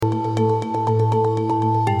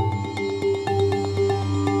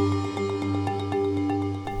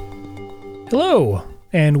Hello,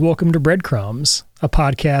 and welcome to Breadcrumbs, a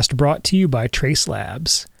podcast brought to you by Trace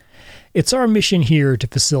Labs. It's our mission here to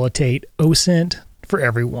facilitate OSINT for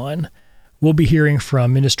everyone. We'll be hearing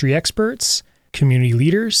from industry experts, community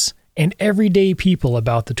leaders, and everyday people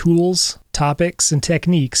about the tools, topics, and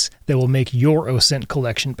techniques that will make your OSINT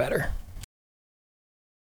collection better.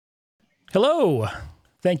 Hello!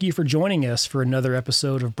 Thank you for joining us for another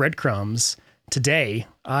episode of Breadcrumbs. Today,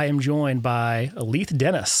 I am joined by Aleith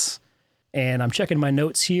Dennis, and I'm checking my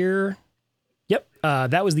notes here. Yep,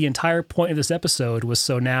 that was the entire point of this episode, was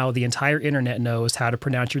so now the entire internet knows how to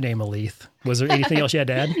pronounce your name, Aleith. Was there anything else you had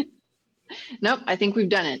to add? Nope, I think we've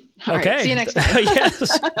done it. All okay. right, see you next time.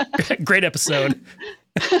 Yes, great episode.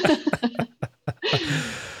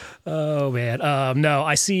 Oh man, no,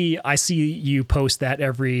 I see you post that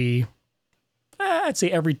every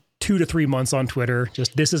 2 to 3 months on Twitter.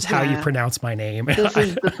 Just this is how you pronounce my name. This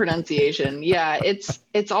is the pronunciation. Yeah,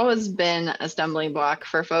 it's always been a stumbling block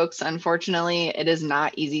for folks. Unfortunately, it is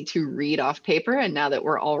not easy to read off paper. And now that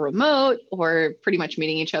we're all remote or pretty much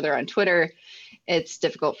meeting each other on Twitter, it's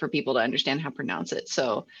difficult for people to understand how to pronounce it.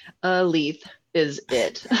 So Aleith is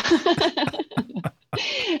it.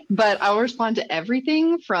 But I'll respond to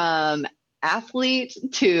everything from athlete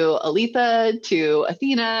to Aletha to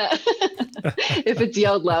Athena if it's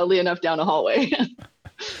yelled loudly enough down a hallway.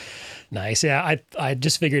 Nice. Yeah, I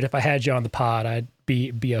just figured if I had you on the pod, I'd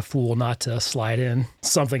be a fool not to slide in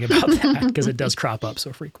something about that because it does crop up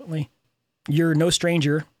so frequently. You're no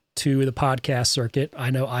stranger to the podcast circuit. I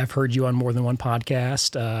know I've heard you on more than one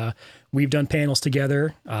podcast. We've done panels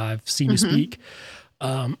together. I've seen you speak.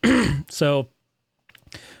 So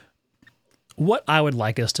what I would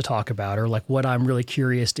like us to talk about, or like what I'm really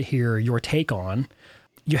curious to hear your take on,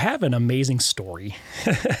 you have an amazing story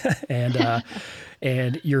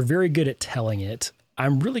and you're very good at telling it.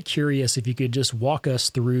 I'm really curious if you could just walk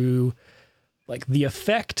us through like the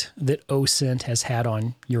effect that OSINT has had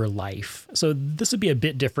on your life. So this would be a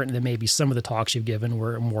bit different than maybe some of the talks you've given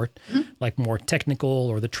were more more technical,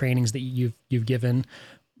 or the trainings that you've given.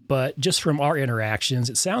 But just from our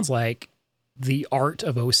interactions, it sounds like the art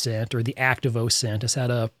of OSINT, or the act of OSINT, has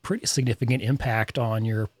had a pretty significant impact on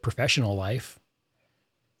your professional life.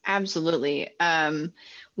 Absolutely.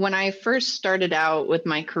 When I first started out with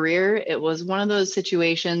my career, it was one of those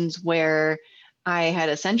situations where I had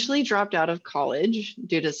essentially dropped out of college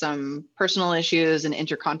due to some personal issues, an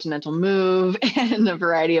intercontinental move, and a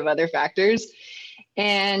variety of other factors.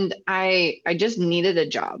 And I just needed a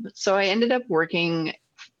job. So I ended up working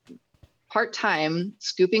part-time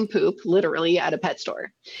scooping poop, literally, at a pet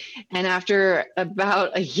store. And after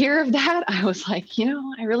about a year of that, I was like,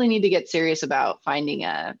 I really need to get serious about finding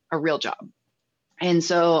a real job. And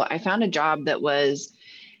so I found a job that was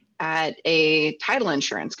at a title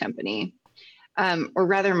insurance company. Or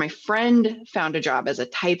rather, my friend found a job as a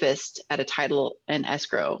typist at a title and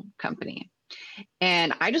escrow company.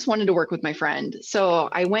 And I just wanted to work with my friend. So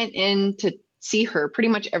I went in to see her pretty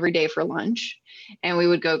much every day for lunch. And we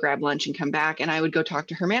would go grab lunch and come back. And I would go talk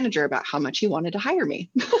to her manager about how much he wanted to hire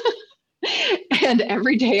me. And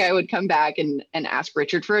every day I would come back and ask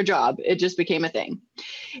Richard for a job. It just became a thing.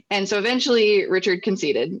 And so eventually Richard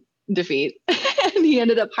conceded defeat. And he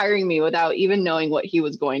ended up hiring me without even knowing what he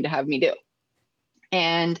was going to have me do.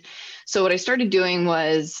 And so what I started doing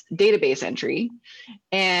was database entry,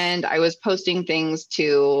 and I was posting things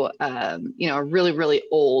to, a really, really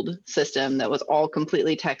old system that was all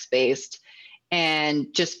completely text-based, and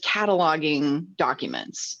just cataloging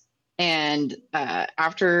documents. And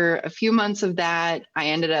after a few months of that, I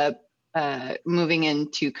ended up moving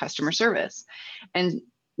into customer service. And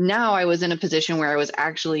now I was in a position where I was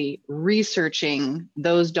actually researching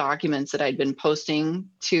those documents that I'd been posting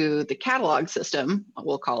to the catalog system,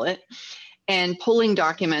 we'll call it, and pulling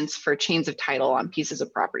documents for chains of title on pieces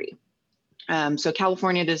of property. So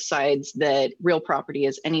California decides that real property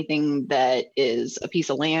is anything that is a piece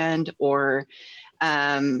of land, or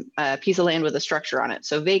a piece of land with a structure on it.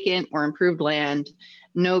 So vacant or improved land,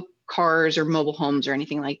 no cars or mobile homes or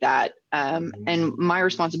anything like that. And my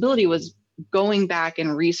responsibility was going back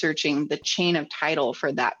and researching the chain of title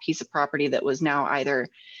for that piece of property that was now either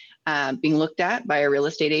being looked at by a real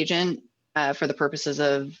estate agent for the purposes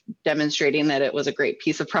of demonstrating that it was a great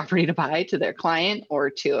piece of property to buy to their client, or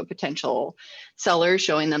to a potential seller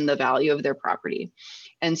showing them the value of their property.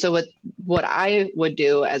 And so what I would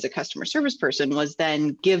do as a customer service person was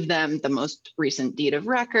then give them the most recent deed of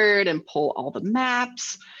record and pull all the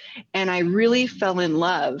maps. And I really fell in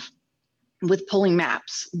love with pulling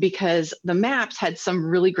maps, because the maps had some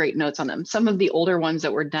really great notes on them. Some of the older ones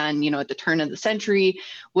that were done, at the turn of the century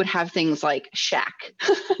would have things like shack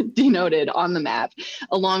denoted on the map,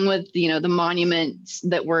 along with, the monuments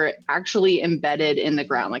that were actually embedded in the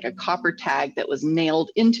ground, like a copper tag that was nailed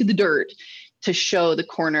into the dirt to show the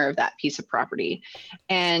corner of that piece of property.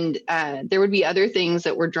 And there would be other things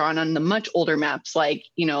that were drawn on the much older maps, like,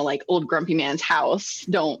 like old grumpy man's house,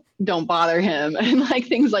 don't bother him, and like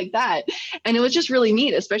things like that. And it was just really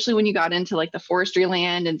neat, especially when you got into like the forestry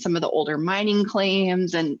land and some of the older mining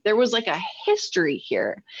claims, and there was like a history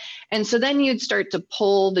here. And so then you'd start to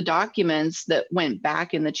pull the documents that went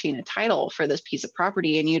back in the chain of title for this piece of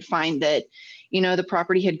property, and you'd find that, the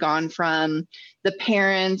property had gone from the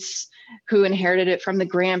parents who inherited it from the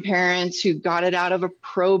grandparents, who got it out of a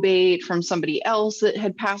probate from somebody else that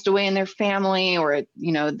had passed away in their family, or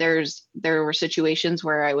there were situations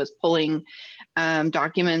where I was pulling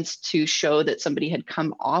documents to show that somebody had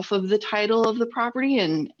come off of the title of the property,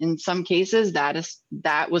 and in some cases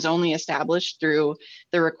that was only established through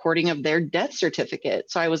the recording of their death certificate.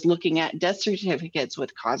 So I was looking at death certificates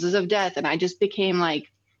with causes of death, and I just became like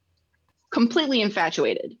completely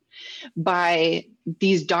infatuated by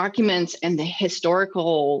these documents and the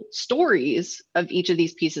historical stories of each of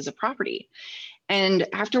these pieces of property. And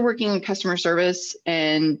after working in customer service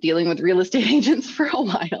and dealing with real estate agents for a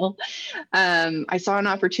while, I saw an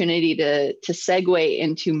opportunity to segue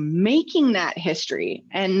into making that history.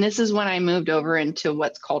 And this is when I moved over into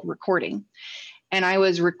what's called recording. And I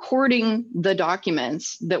was recording the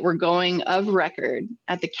documents that were going of record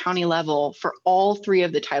at the county level for all three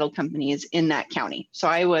of the title companies in that county. So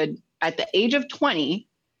I would, at the age of 20,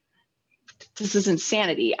 this is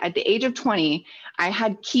insanity. At the age of 20, I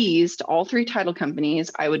had keys to all three title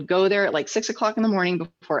companies. I would go there at like 6 o'clock in the morning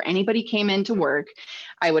before anybody came into work.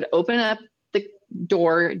 I would open up the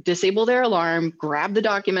door, disable their alarm, grab the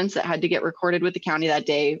documents that had to get recorded with the county that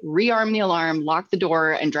day, rearm the alarm, lock the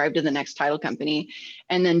door, and drive to the next title company,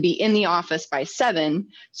 and then be in the office by 7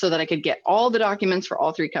 so that I could get all the documents for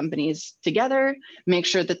all three companies together, make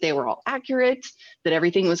sure that they were all accurate, that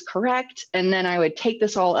everything was correct, and then I would take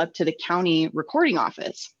this all up to the county recording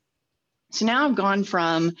office. So now I've gone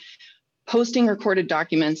from posting recorded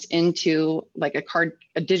documents into like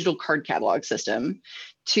a digital card catalog system,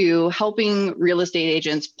 to helping real estate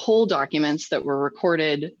agents pull documents that were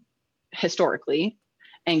recorded historically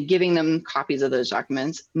and giving them copies of those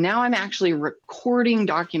documents. Now I'm actually recording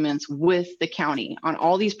documents with the county on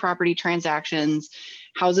all these property transactions,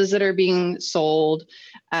 houses that are being sold,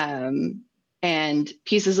 and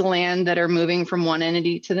pieces of land that are moving from one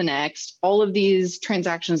entity to the next, all of these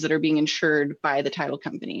transactions that are being insured by the title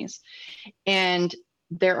companies. And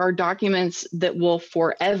there are documents that will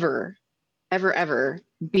forever, ever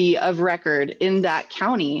be of record in that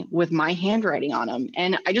county with my handwriting on them.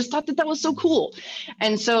 And I just thought that was so cool.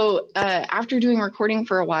 And so after doing recording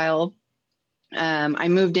for a while, I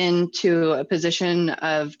moved into a position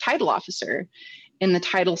of title officer in the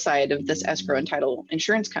title side of this escrow and title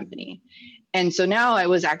insurance company. And so now I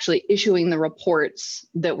was actually issuing the reports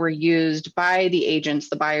that were used by the agents,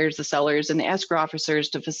 the buyers, the sellers, and the escrow officers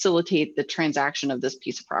to facilitate the transaction of this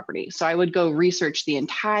piece of property. So I would go research the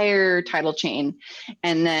entire title chain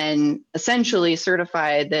and then essentially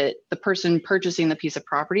certify that the person purchasing the piece of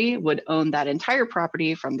property would own that entire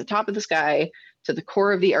property from the top of the sky to the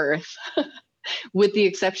core of the earth, with the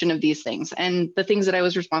exception of these things. And the things that I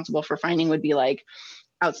was responsible for finding would be like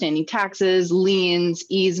outstanding taxes, liens,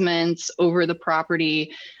 easements over the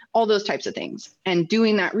property, all those types of things. And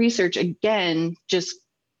doing that research again,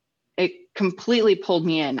 it completely pulled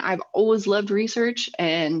me in. I've always loved research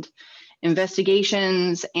and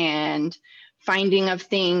investigations and finding of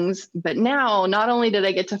things. But now, not only did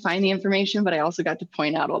I get to find the information, but I also got to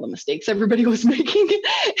point out all the mistakes everybody was making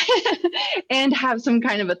and have some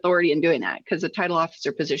kind of authority in doing that, because the title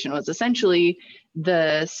officer position was essentially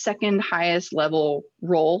the second highest level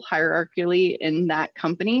role hierarchically in that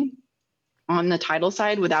company on the title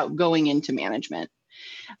side without going into management.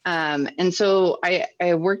 And so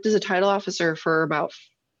I worked as a title officer for about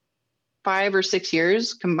 5 or 6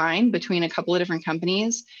 years combined between a couple of different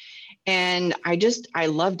companies. And I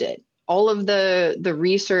loved it. All of the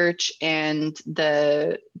research and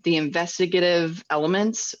the investigative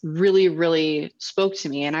elements really, really spoke to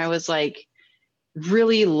me. And I was like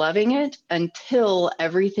really loving it until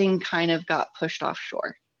everything kind of got pushed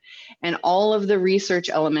offshore. And all of the research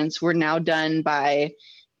elements were now done by,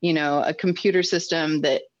 a computer system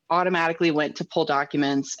that automatically went to pull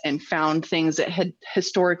documents and found things that had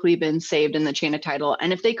historically been saved in the chain of title.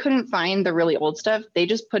 And if they couldn't find the really old stuff, they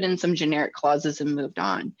just put in some generic clauses and moved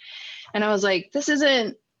on. And I was like, this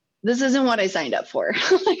isn't this isn't what I signed up for.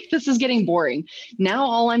 Like, this is getting boring. Now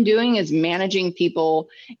all I'm doing is managing people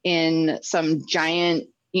in some giant,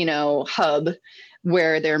 hub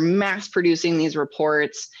where they're mass producing these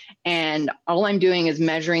reports. And all I'm doing is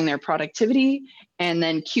measuring their productivity and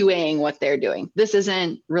then QAing what they're doing. This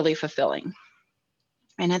isn't really fulfilling.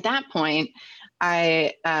 And at that point,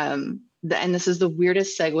 and this is the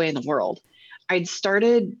weirdest segue in the world, I'd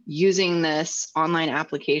started using this online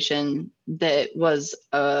application that was,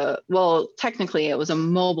 technically it was a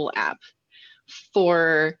mobile app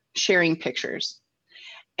for sharing pictures.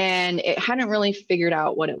 And it hadn't really figured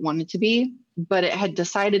out what it wanted to be, but it had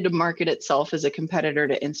decided to market itself as a competitor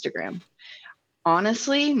to Instagram.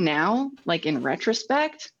 Honestly, now, like in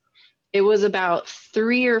retrospect, it was about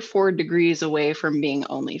 3 or 4 degrees away from being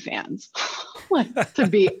OnlyFans. Like, to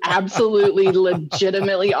be absolutely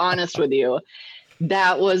legitimately honest with you,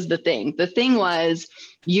 that was the thing. The thing was,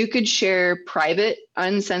 you could share private,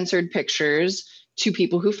 uncensored pictures to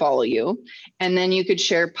people who follow you, and then you could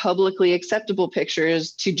share publicly acceptable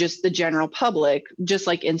pictures to just the general public, just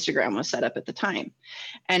like Instagram was set up at the time.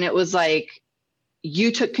 And it was like,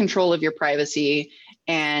 you took control of your privacy,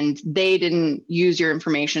 and they didn't use your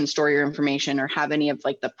information, store your information, or have any of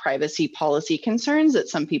like the privacy policy concerns that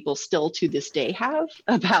some people still to this day have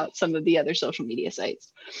about some of the other social media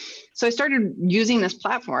sites. So I started using this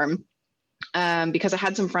platform because I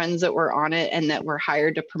had some friends that were on it and that were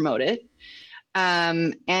hired to promote it.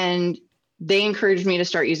 And they encouraged me to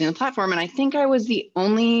start using the platform. And I think I was the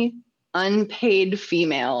only unpaid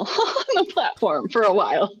female on the platform for a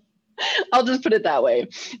while. I'll just put it that way.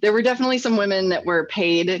 There were definitely some women that were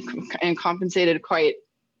paid and compensated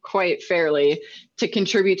quite fairly to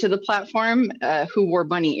contribute to the platform, who wore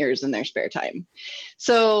bunny ears in their spare time.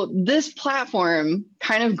 So this platform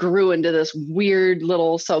kind of grew into this weird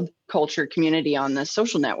little subculture community on this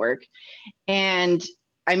social network. And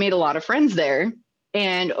I made a lot of friends there.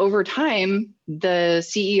 And over time, the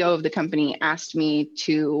CEO of the company asked me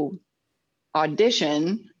to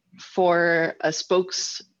audition for a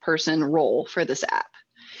spokesperson role for this app.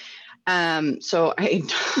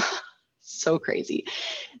 So crazy.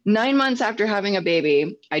 9 months after having a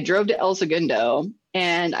baby, I drove to El Segundo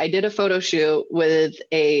and I did a photo shoot with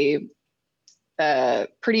a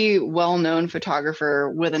pretty well-known photographer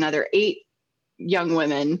with another 8 young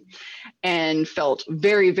women, and felt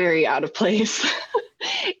very, very out of place.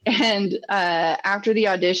 And after the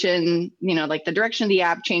audition, like the direction of the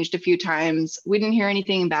app changed a few times. We didn't hear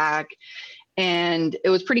anything back. And it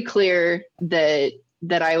was pretty clear that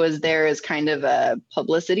I was there as kind of a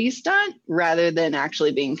publicity stunt rather than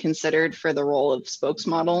actually being considered for the role of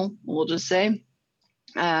spokesmodel, we'll just say.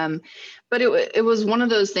 But it was one of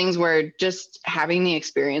those things where just having the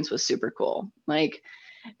experience was super cool. Like,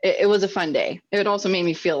 it was a fun day. It also made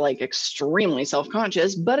me feel like extremely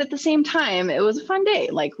self-conscious, but at the same time, it was a fun day.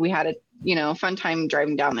 Like, we had a fun time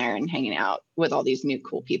driving down there and hanging out with all these new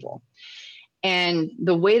cool people. And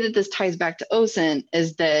the way that this ties back to OSINT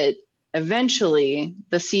is that eventually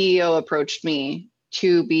the CEO approached me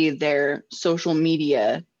to be their social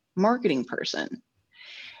media marketing person.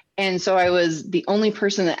 And so I was the only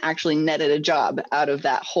person that actually netted a job out of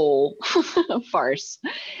that whole farce.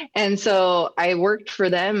 And so I worked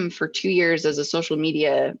for them for 2 years as a social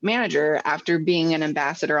media manager after being an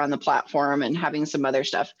ambassador on the platform and having some other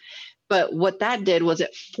stuff. But what that did was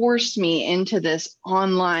it forced me into this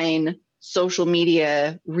online social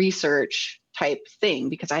media research type thing,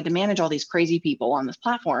 because I had to manage all these crazy people on this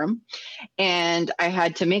platform. And I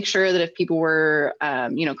had to make sure that if people were,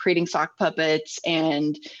 creating sock puppets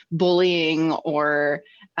and bullying or,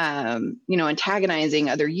 antagonizing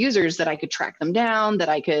other users, that I could track them down, that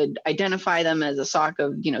I could identify them as a sock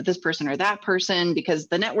of, this person or that person, because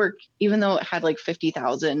the network, even though it had like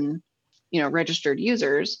 50,000, registered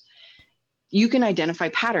users, you can identify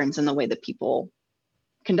patterns in the way that people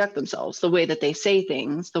conduct themselves, the way that they say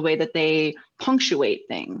things, the way that they punctuate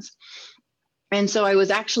things. And so I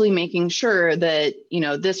was actually making sure that,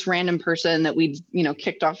 this random person that we'd,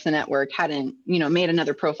 kicked off the network hadn't, made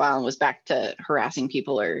another profile and was back to harassing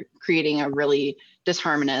people or creating a really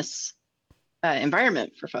disharmonious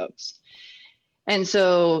environment for folks. And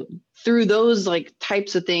so through those like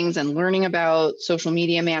types of things and learning about social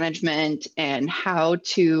media management and how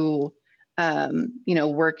to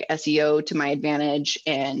work SEO to my advantage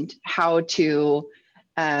and how to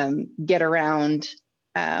get around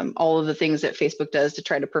all of the things that Facebook does to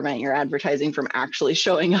try to prevent your advertising from actually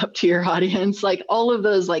showing up to your audience, like all of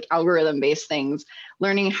those like algorithm-based things,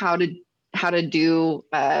 learning how to do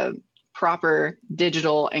proper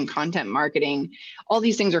digital and content marketing. All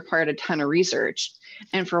these things required a ton of research.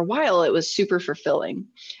 And for a while, it was super fulfilling.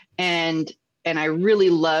 And and I really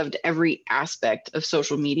loved every aspect of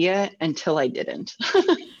social media until I didn't.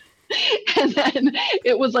 And then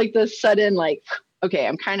it was like this sudden, like, okay,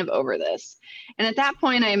 I'm kind of over this. And at that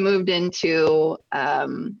point, I moved into,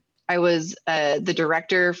 I was the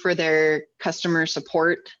director for their customer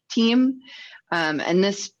support team. And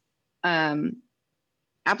this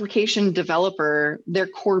application developer, their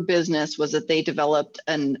core business was that they developed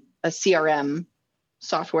a CRM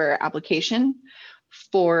software application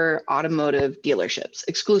for automotive dealerships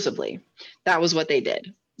exclusively. That was what they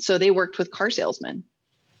did. So they worked with car salesmen.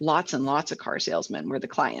 Lots and lots of car salesmen were the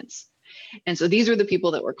clients. And so these are the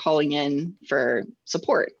people that were calling in for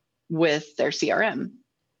support with their CRM.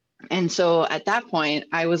 And so at that point,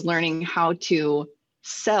 I was learning how to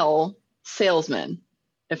sell salesmen,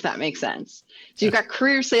 if that makes sense. So you've got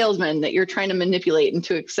career salesmen that you're trying to manipulate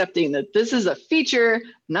into accepting that this is a feature,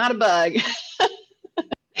 not a bug.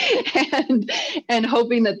 and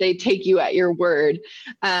hoping that they take you at your word.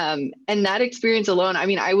 And that experience alone, I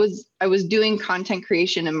mean, I was doing content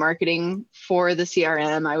creation and marketing for the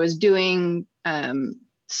CRM. I was doing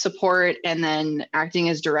support and then acting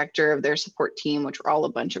as director of their support team, which were all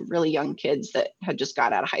a bunch of really young kids that had just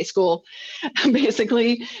got out of high school,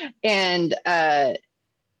 basically. And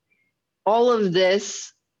all of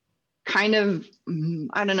this kind of,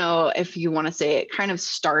 I don't know if you want to say it, kind of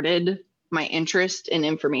started my interest in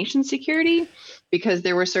information security because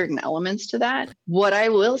there were certain elements to that. What I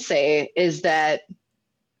will say is that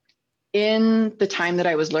in the time that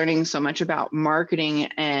I was learning so much about marketing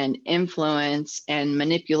and influence and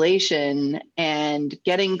manipulation and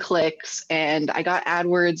getting clicks, and I got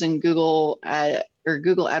AdWords and Google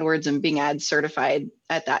AdWords and Bing Ads certified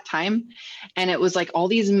at that time. And it was like all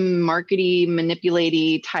these markety,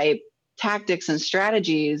 manipulative type tactics and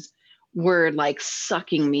strategies were like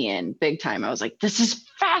sucking me in big time. I was like, this is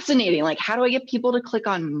fascinating. Like, how do I get people to click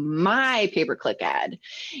on my pay-per-click ad?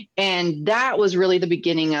 And that was really the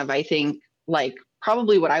beginning of, I think, like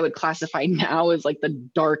probably what I would classify now as like the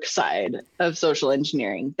dark side of social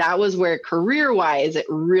engineering. That was where career-wise, it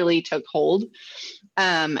really took hold.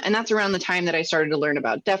 And that's around the time that I started to learn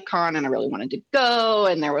about DEF CON and I really wanted to go.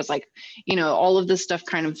 And there was like, you know, all of this stuff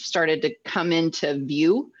kind of started to come into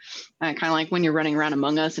view. Kind of like when you're running around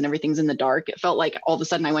Among Us and everything's in the dark. It felt like all of a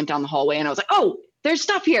sudden I went down the hallway and I was like, oh, there's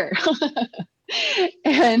stuff here.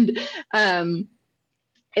 And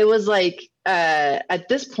it was like at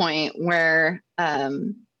this point where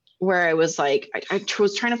I was like, I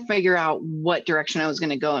was trying to figure out what direction I was going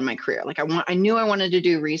to go in my career. Like I knew I wanted to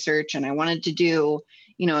do research and I wanted to do,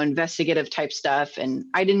 you know, investigative type stuff. And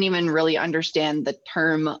I didn't even really understand the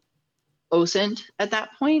term OSINT at that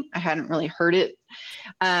point. I hadn't really heard it.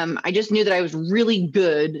 I just knew that I was really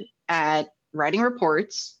good at writing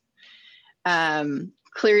reports,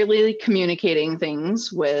 clearly communicating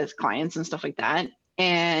things with clients and stuff like that,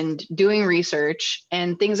 and doing research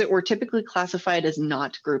and things that were typically classified as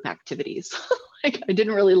not group activities. Like I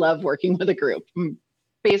didn't really love working with a group,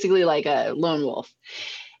 basically like a lone wolf.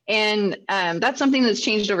 And that's something that's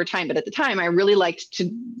changed over time. But at the time, I really liked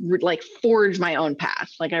to like forge my own path.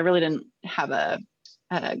 Like I really didn't have a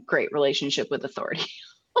great relationship with authority.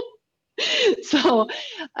 So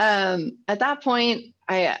at that point,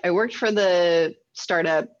 I worked for the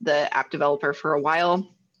startup, the app developer for a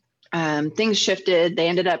while. Things shifted. They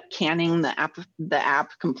ended up canning the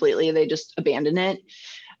app completely. They just abandoned it.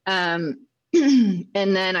 And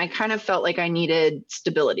then I kind of felt like I needed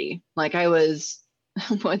stability. Like I was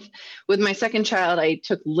with my second child, I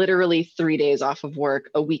took literally 3 days off of work,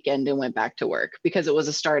 a weekend, and went back to work because it was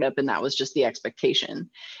a startup and that was just the expectation.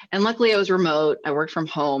 And luckily I was remote, I worked from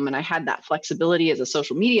home, and I had that flexibility as a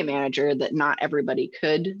social media manager that not everybody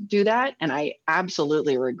could do that. And I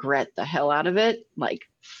absolutely regret the hell out of it, like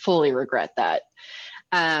fully regret that.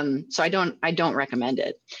 So I don't recommend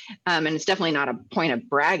it. And it's definitely not a point of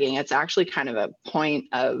bragging. It's actually kind of a point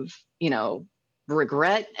of, you know,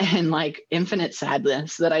 regret and like infinite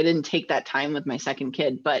sadness that I didn't take that time with my second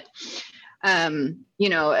kid. But, you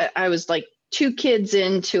know, I was like 2 kids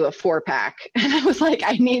into a 4-pack and I was like,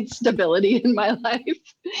 I need stability in my life.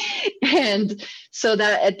 And so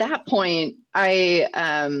that at that point, I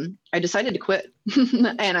decided to quit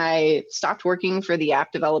and I stopped working for the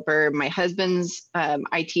app developer. My husband's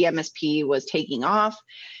IT MSP was taking off.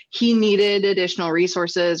 He needed additional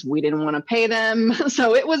resources. We didn't want to pay them.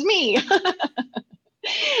 So it was me.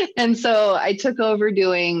 And so I took over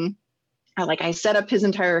doing, like I set up his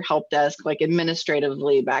entire help desk, like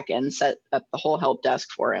administratively back end, set up the whole help desk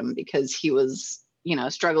for him because he was, you know,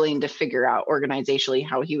 struggling to figure out organizationally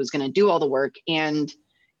how he was going to do all the work and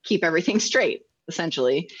keep everything straight,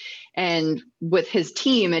 essentially. And with his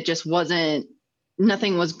team, it just wasn't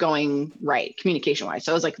nothing was going right communication wise.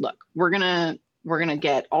 So I was like, look, we're going to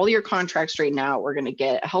get all your contracts straightened out. We're going to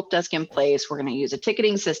get a help desk in place. We're going to use a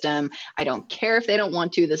ticketing system. I don't care if they don't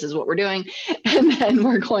want to, this is what we're doing. And then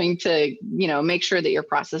we're going to, make sure that your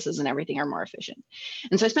processes and everything are more efficient.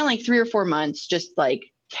 And so I spent like 3 or 4 months just like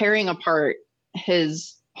tearing apart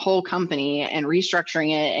his whole company and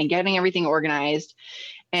restructuring it and getting everything organized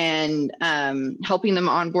and helping them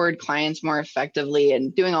onboard clients more effectively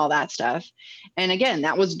and doing all that stuff. And again,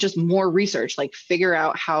 that was just more research, like figure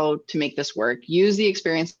out how to make this work, use the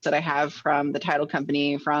experience that I have from the title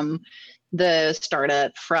company, from the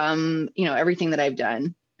startup, from, everything that I've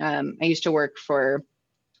done. I used to work for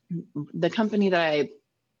the company that I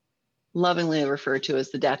lovingly refer to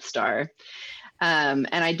as the Death Star. And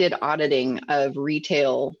I did auditing of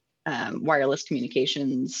retail wireless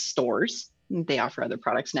communications stores. They offer other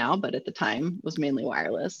products now, but at the time was mainly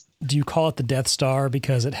wireless. Do you call it the Death Star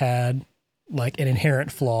because it had like an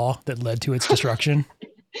inherent flaw that led to its destruction?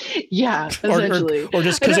 Yeah, essentially. or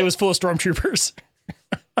just because it was full of stormtroopers?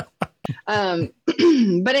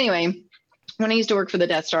 But anyway, when I used to work for the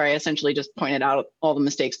Death Star, I essentially just pointed out all the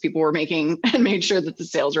mistakes people were making and made sure that the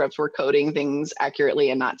sales reps were coding things accurately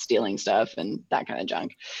and not stealing stuff and that kind of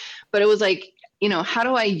junk. But it was like, how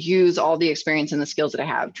do I use all the experience and the skills that I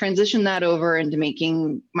have, transition that over into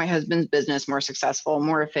making my husband's business more successful,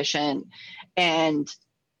 more efficient. And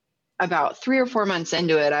about 3 or 4 months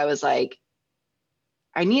into it, I was like,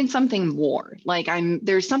 I need something more. Like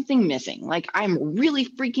there's something missing. Like I'm really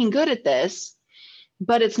freaking good at this,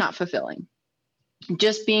 but it's not fulfilling.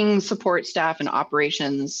 Just being support staff and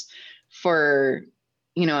operations for,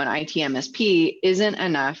 an IT MSP isn't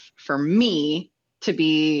enough for me to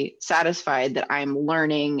be satisfied that I'm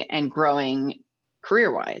learning and growing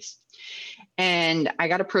career-wise. And I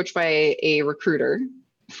got approached by a recruiter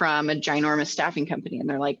from a ginormous staffing company. And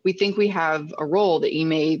they're like, we think we have a role that you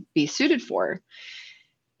may be suited for.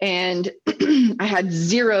 And I had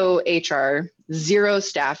 0 HR, 0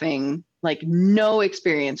 staffing, like no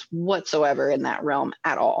experience whatsoever in that realm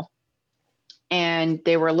at all. And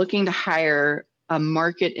they were looking to hire a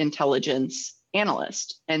market intelligence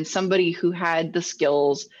analyst and somebody who had the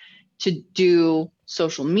skills to do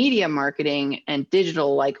social media marketing and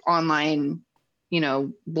digital, like online,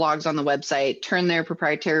 blogs on the website, turn their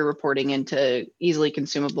proprietary reporting into easily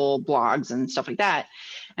consumable blogs and stuff like that.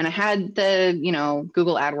 And I had the,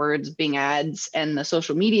 Google AdWords, Bing ads, and the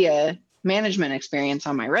social media management experience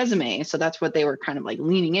on my resume. So that's what they were kind of like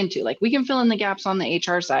leaning into. Like, we can fill in the gaps on the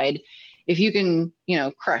HR side if you can,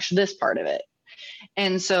 crush this part of it.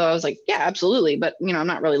 And so I was like, yeah, absolutely. But, I'm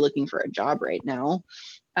not really looking for a job right now.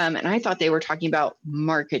 And I thought they were talking about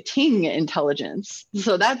marketing intelligence.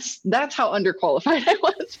 So that's how underqualified I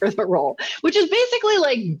was for the role, which has basically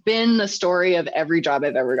like been the story of every job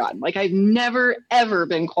I've ever gotten. Like I've never, ever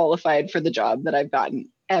been qualified for the job that I've gotten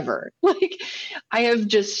ever. Like I have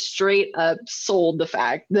just straight up sold the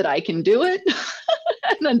fact that I can do it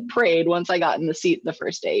and then prayed once I got in the seat the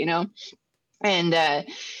first day, And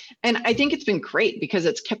I think it's been great because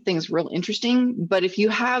it's kept things real interesting. But if you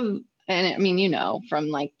have, and I mean, from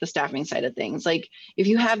like the staffing side of things, like if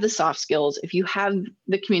you have the soft skills, if you have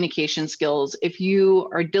the communication skills, if you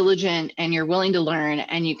are diligent and you're willing to learn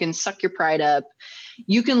and you can suck your pride up,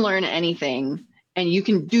 you can learn anything and you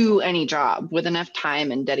can do any job with enough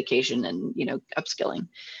time and dedication and, upskilling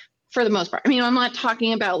for the most part. I mean, I'm not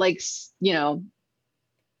talking about like,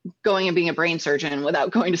 going and being a brain surgeon without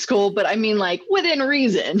going to school, but I mean like within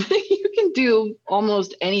reason, you can do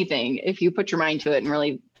almost anything if you put your mind to it and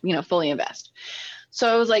really, fully invest.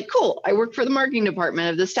 So I was like, cool, I work for the marketing department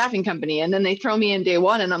of the staffing company. And then they throw me in day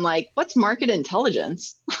one and I'm like, what's market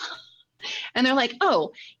intelligence? And they're like,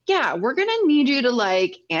 oh yeah, we're going to need you to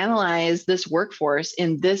like analyze this workforce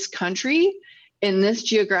in this country, in this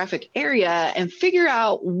geographic area and figure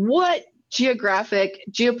out what geographic,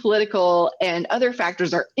 geopolitical, and other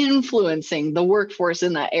factors are influencing the workforce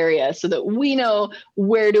in that area so that we know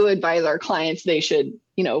where to advise our clients they should,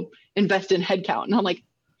 invest in headcount. And I'm like,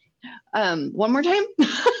 one more time.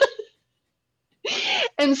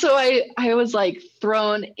 And so I was like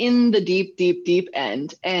thrown in the deep, deep, deep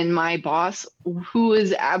end. And my boss, who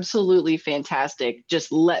is absolutely fantastic,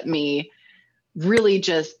 just let me really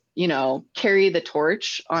just carry the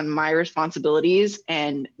torch on my responsibilities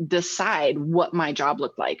and decide what my job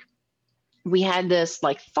looked like. we had this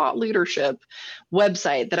like thought leadership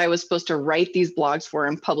website that I was supposed to write these blogs for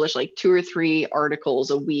and publish like 2 or 3 articles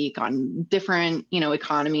a week on different,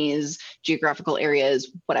 economies, geographical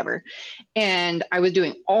areas, whatever. And I was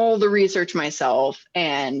doing all the research myself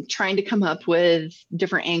and trying to come up with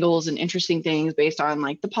different angles and interesting things based on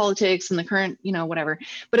like the politics and the current, whatever.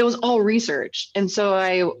 But it was all research. And so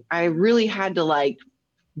I really had to like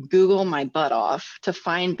Google my butt off to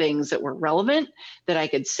find things that were relevant, that I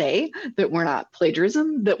could say, that were not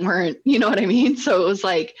plagiarism, that weren't, you know what I mean? So it was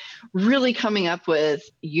like really coming up with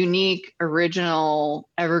unique, original,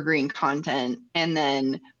 evergreen content and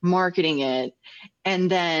then marketing it. And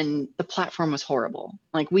then the platform was horrible.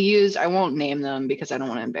 Like we used, I won't name them because I don't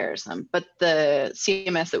want to embarrass them, but the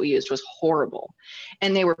CMS that we used was horrible.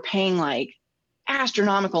 And they were paying like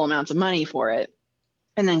astronomical amounts of money for it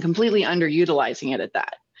and then completely underutilizing it at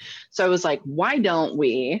that. So I was like, why don't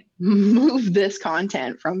we move this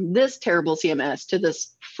content from this terrible CMS to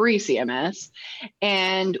this free CMS?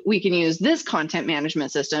 And we can use this content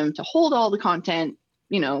management system to hold all the content,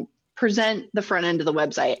 present the front end of the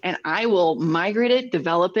website, and I will migrate it,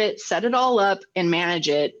 develop it, set it all up and manage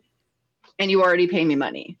it. And you already pay me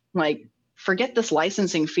money. Like, forget this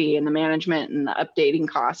licensing fee and the management and the updating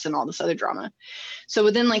costs and all this other drama. So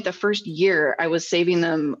within like the first year, I was saving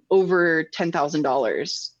them over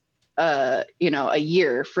 $10,000, a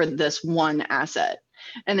year for this one asset.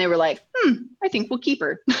 And they were like, I think we'll keep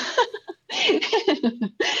her.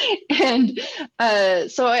 And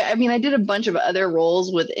so, I did a bunch of other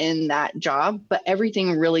roles within that job, but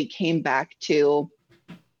everything really came back to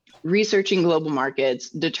researching global markets,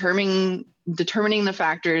 determining the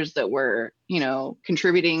factors that were,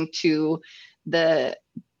 contributing to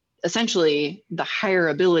essentially the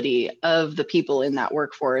hireability of the people in that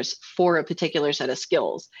workforce for a particular set of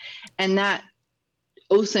skills. And that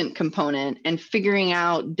OSINT component and figuring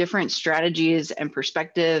out different strategies and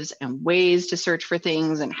perspectives and ways to search for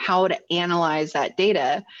things and how to analyze that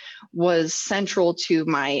data was central to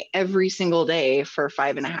my every single day for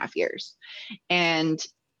 5.5 years. And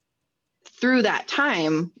through that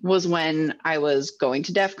time was when I was going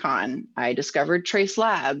to DEF CON. I discovered Trace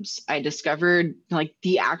Labs. I discovered like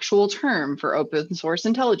the actual term for open source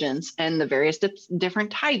intelligence and the various different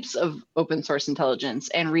types of open source intelligence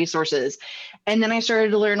and resources. And then I started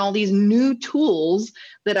to learn all these new tools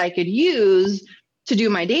that I could use to do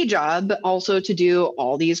my day job, but also to do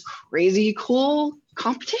all these crazy cool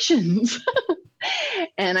competitions.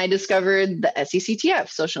 And I discovered the SECTF,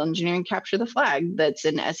 Social Engineering Capture the Flag, that's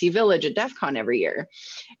in SE Village at DEF CON every year.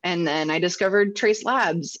 And then I discovered Trace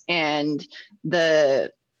Labs and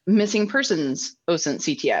the Missing Persons OSINT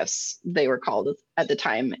CTFs, they were called at the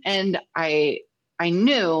time. And I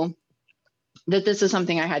knew that this is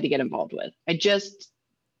something I had to get involved with. I just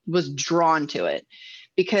was drawn to it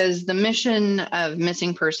because the mission of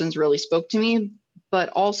Missing Persons really spoke to me, but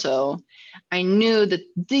also I knew that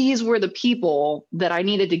these were the people that I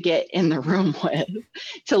needed to get in the room with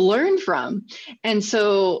to learn from. And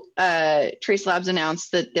so Trace Labs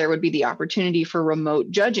announced that there would be the opportunity for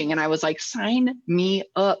remote judging. And I was like, sign me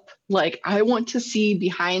up. Like, I want to see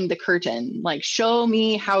behind the curtain, like, show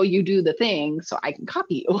me how you do the thing so I can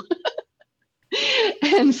copy you.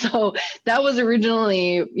 And so that was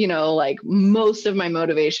originally, like most of my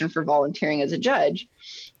motivation for volunteering as a judge.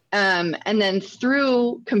 And then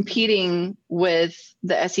through competing with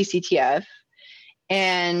the SECTF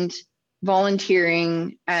and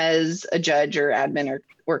volunteering as a judge or admin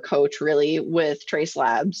or coach really with Trace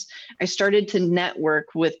Labs, I started to network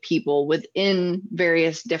with people within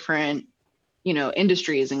various different,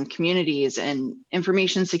 industries and communities and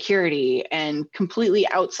information security and completely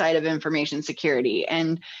outside of information security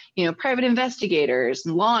and, private investigators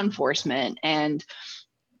and law enforcement and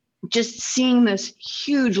just seeing this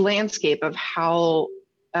huge landscape of how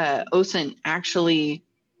OSINT actually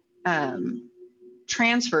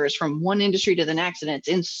transfers from one industry to the next, and it's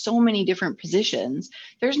in so many different positions.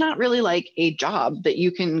 There's not really like a job that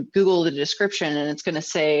you can Google the description and it's going to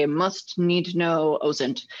say must need to know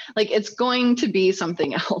OSINT. Like, it's going to be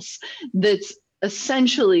something else that's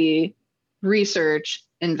essentially research,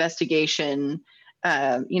 investigation,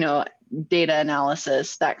 data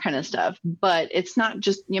analysis, that kind of stuff. But it's not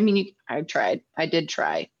just, I did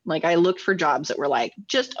try. Like, I looked for jobs that were like,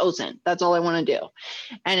 just OSINT, that's all I want to do.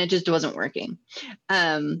 And it just wasn't working.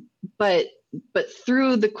 But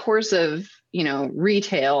through the course of,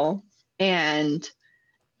 retail and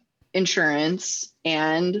insurance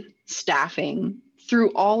and staffing,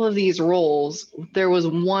 through all of these roles, there was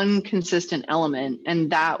one consistent element,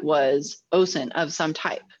 and that was OSINT of some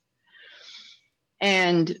type.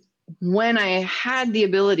 And when I had the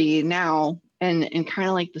ability now and kind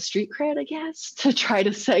of like the street cred, I guess, to try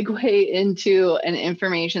to segue into an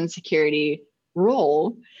information security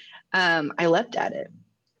role, I leapt at it.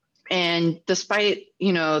 And despite,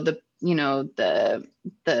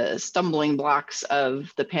 the stumbling blocks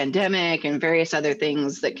of the pandemic and various other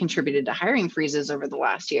things that contributed to hiring freezes over the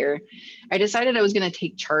last year, I decided I was going to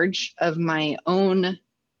take charge of my own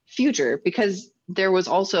future, because there was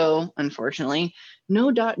also, unfortunately,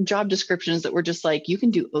 no job descriptions that were just like, you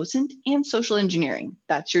can do OSINT and social engineering.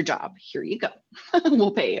 That's your job. Here you go.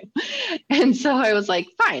 We'll pay you. And so I was like,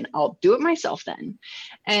 fine, I'll do it myself then.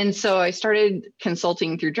 And so I started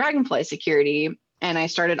consulting through Dragonfly Security, and I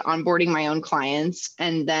started onboarding my own clients.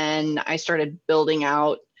 And then I started building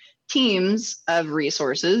out teams of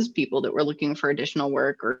resources, people that were looking for additional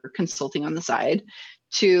work or consulting on the side,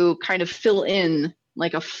 to kind of fill in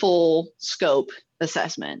like a full scope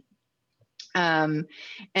assessment. And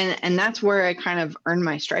that's where I kind of earned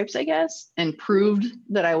my stripes, I guess, and proved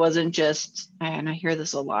that I wasn't just, and I hear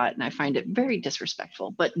this a lot and I find it very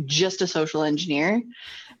disrespectful, but just a social engineer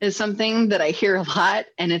is something that I hear a lot,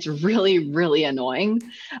 and it's really, really annoying,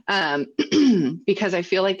 because I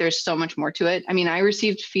feel like there's so much more to it. I mean, I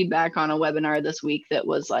received feedback on a webinar this week that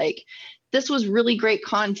was like, this was really great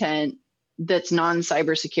content that's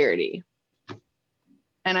non-cybersecurity.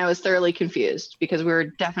 And I was thoroughly confused, because we were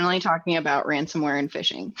definitely talking about ransomware and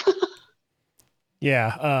phishing.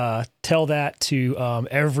 Yeah. Tell that to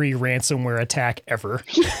every ransomware attack ever.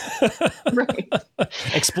 Right.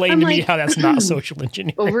 Explain to me how that's not social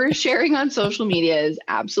engineering. Oversharing on social media is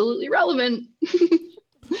absolutely relevant.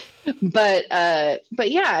 But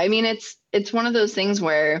yeah, I mean, it's one of those things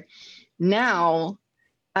where now,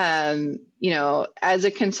 as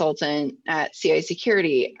a consultant at CI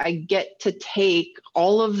Security, I get to take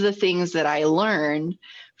all of the things that I learned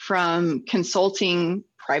from consulting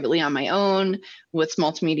privately on my own with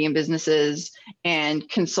small to medium businesses, and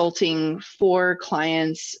consulting for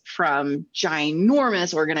clients from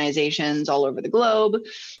ginormous organizations all over the globe,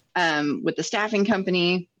 with the staffing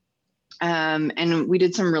company. And we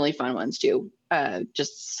did some really fun ones too.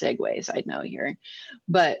 Just segue side note here.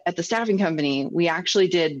 But at the staffing company, we actually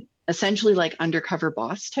did essentially like undercover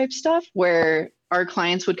boss type stuff, where our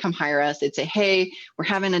clients would come hire us. They'd say, hey, we're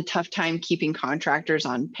having a tough time keeping contractors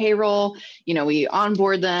on payroll. We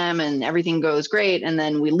onboard them and everything goes great, and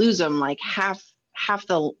then we lose them like half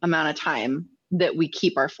the amount of time that we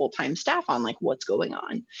keep our full-time staff on. Like, what's going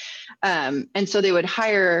on? And so they would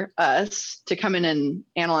hire us to come in and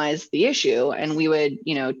analyze the issue, and we would,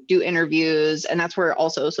 do interviews. And that's where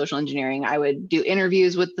also social engineering, I would do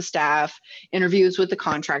interviews with the staff, interviews with the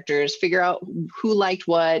contractors, figure out who liked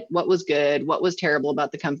what was good, what was terrible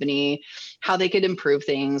about the company, how they could improve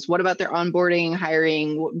things, what about their onboarding,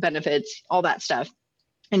 hiring, benefits, all that stuff,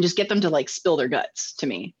 and just get them to like spill their guts to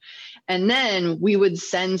me. And then we would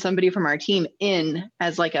send somebody from our team in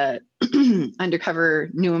as like a undercover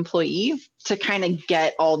new employee to kind of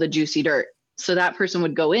get all the juicy dirt. So that person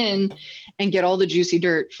would go in and get all the juicy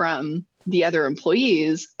dirt from the other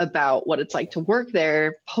employees about what it's like to work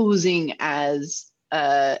there, posing as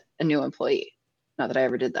a new employee. Not that I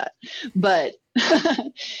ever did that, but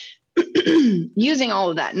using all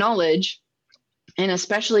of that knowledge, and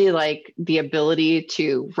especially like the ability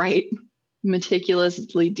to write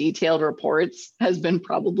meticulously detailed reports, has been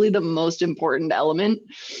probably the most important element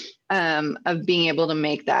of being able to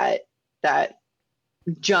make that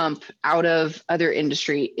jump out of other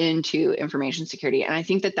industry into information security. And I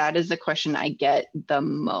think that is the question I get the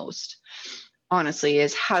most, honestly,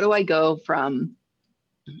 is how do I go from,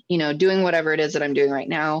 doing whatever it is that I'm doing right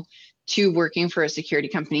now to working for a security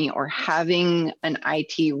company or having an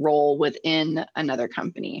IT role within another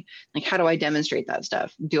company? Like, how do I demonstrate that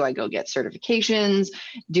stuff? Do I go get certifications?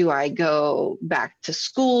 Do I go back to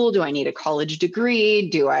school? Do I need a college degree?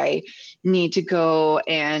 Do I need to go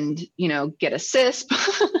and, get a CISP?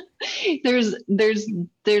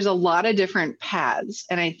 There's a lot of different paths.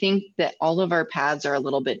 And I think that all of our paths are a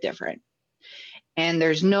little bit different. And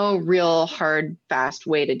there's no real hard, fast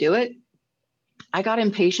way to do it. I got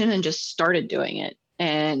impatient and just started doing it.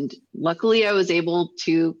 And luckily I was able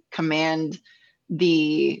to command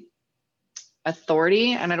the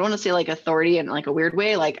authority. And I don't want to say like authority in like a weird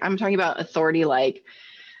way. Like, I'm talking about authority, like,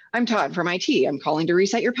 I'm Todd from IT, I'm calling to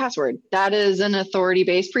reset your password. That is an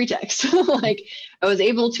authority-based pretext. Like, I was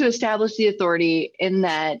able to establish the authority in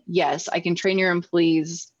that, yes, I can train your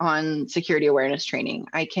employees on security awareness training.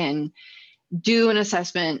 I can do an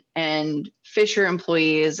assessment and fish your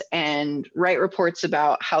employees and write reports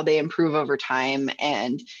about how they improve over time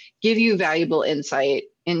and give you valuable insight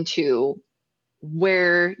into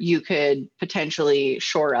where you could potentially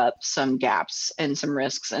shore up some gaps and some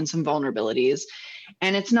risks and some vulnerabilities.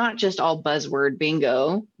 And it's not just all buzzword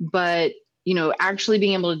bingo, but actually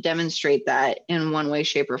being able to demonstrate that in one way,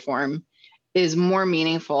 shape, or form is more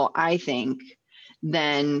meaningful, I think,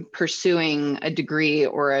 than pursuing a degree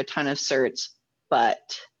or a ton of certs.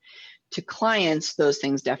 But to clients, those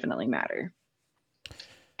things definitely matter.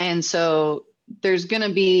 And so there's going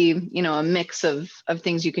to be, a mix of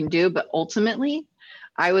things you can do, but ultimately,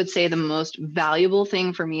 I would say the most valuable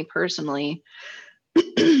thing for me personally,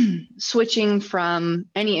 switching from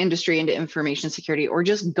any industry into information security, or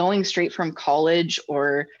just going straight from college,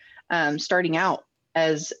 or starting out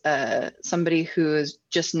as somebody who is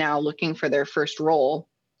just now looking for their first role,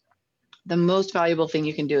 the most valuable thing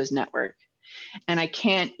you can do is network. And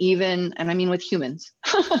I mean with humans,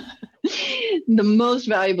 the most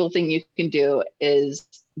valuable thing you can do is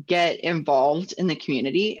get involved in the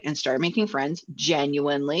community and start making friends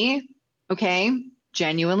genuinely. Okay.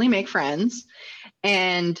 Genuinely make friends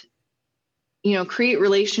and, create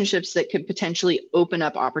relationships that could potentially open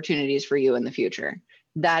up opportunities for you in the future.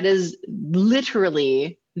 That is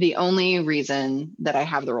literally the only reason that I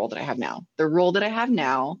have the role that I have now. The role that I have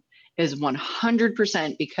now is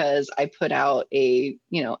 100% because I put out a,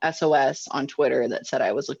 SOS on Twitter that said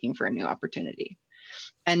I was looking for a new opportunity.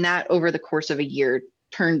 And that over the course of a year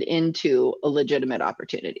turned into a legitimate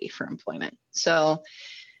opportunity for employment. So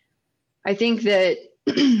I think that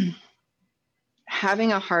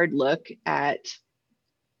having a hard look at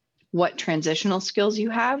what transitional skills you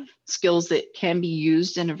have, skills that can be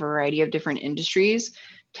used in a variety of different industries,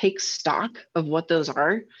 take stock of what those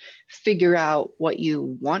are, figure out what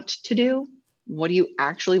you want to do, what do you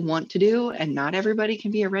actually want to do, and not everybody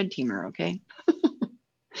can be a red teamer, okay?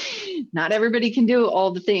 Not everybody can do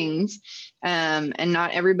all the things, and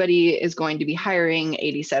not everybody is going to be hiring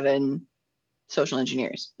 87 social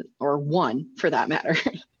engineers, or one for that matter.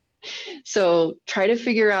 So try to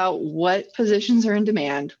figure out what positions are in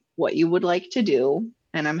demand, what you would like to do,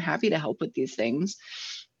 and I'm happy to help with these things.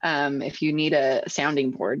 If you need a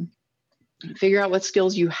sounding board, figure out what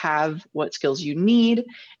skills you have, what skills you need,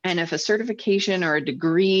 and if a certification or a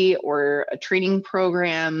degree or a training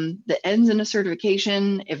program that ends in a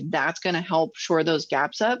certification, if that's going to help shore those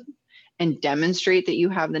gaps up and demonstrate that you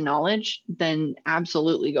have the knowledge, then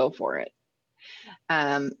absolutely go for it.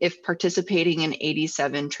 If participating in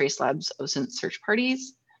 87 Tracelabs OSINT search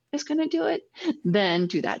parties is going to do it, then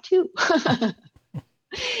do that too.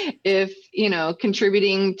 If,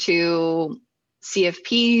 contributing to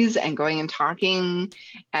CFPs and going and talking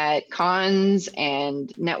at cons and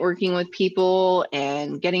networking with people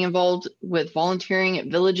and getting involved with volunteering at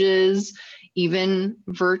villages, even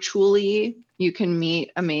virtually, you can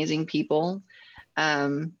meet amazing people.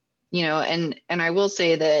 And I will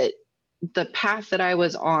say that the path that I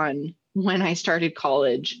was on when I started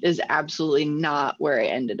college is absolutely not where I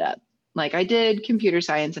ended up. Like, I did computer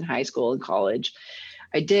science in high school and college.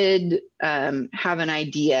 I did have an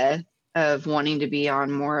idea of wanting to be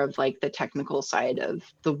on more of like the technical side of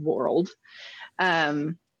the world.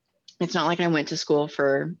 It's not like I went to school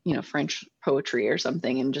for, French poetry or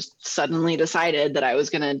something and just suddenly decided that I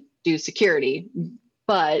was going to do security,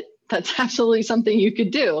 but that's absolutely something you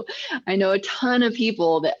could do. I know a ton of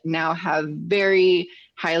people that now have very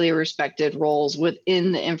highly respected roles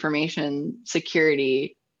within the information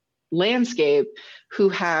security landscape who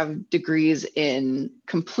have degrees in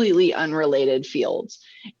completely unrelated fields.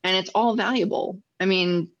 And it's all valuable. I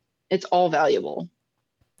mean, it's all valuable.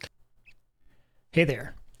 Hey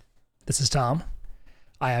there, this is Tom.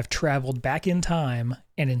 I have traveled back in time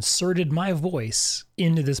and inserted my voice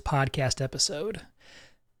into this podcast episode.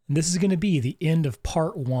 And this is going to be the end of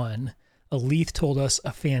part 1. Aleth told us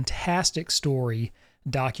a fantastic story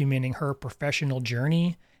documenting her professional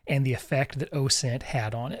journey and the effect that OSINT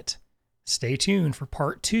had on it. Stay tuned for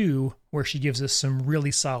part 2, where she gives us some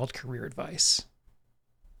really solid career advice.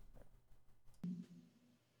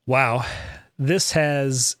 Wow. This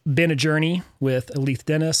has been a journey with Aleth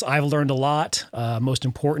Dennis. I've learned a lot. Most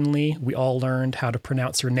importantly, we all learned how to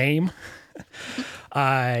pronounce her name.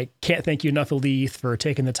 I can't thank you enough, Aleth, for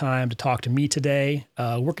taking the time to talk to me today.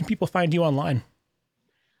 Where can people find you online?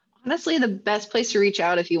 Honestly, the best place to reach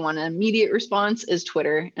out if you want an immediate response is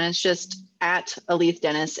Twitter. And it's just at Aleth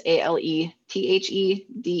Dennis,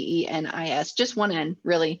 ALETHEDENIS, just one N,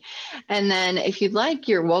 really. And then if you'd like,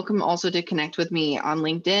 you're welcome also to connect with me on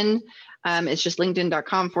LinkedIn. It's just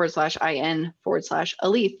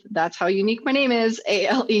linkedin.com/IN/Aleth. That's how unique my name is,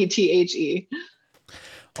 ALETHE.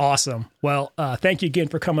 Awesome. Well, thank you again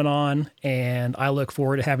for coming on, and I look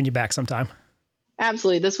forward to having you back sometime.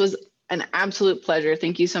 Absolutely. This was an absolute pleasure.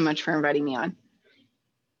 Thank you so much for inviting me on.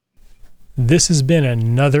 This has been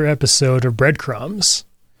another episode of Breadcrumbs.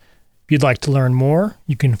 If you'd like to learn more,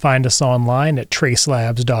 you can find us online at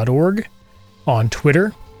tracelabs.org, on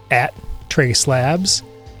Twitter at tracelabs.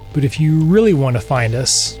 But if you really want to find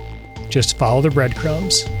us, just follow the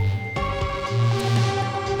breadcrumbs.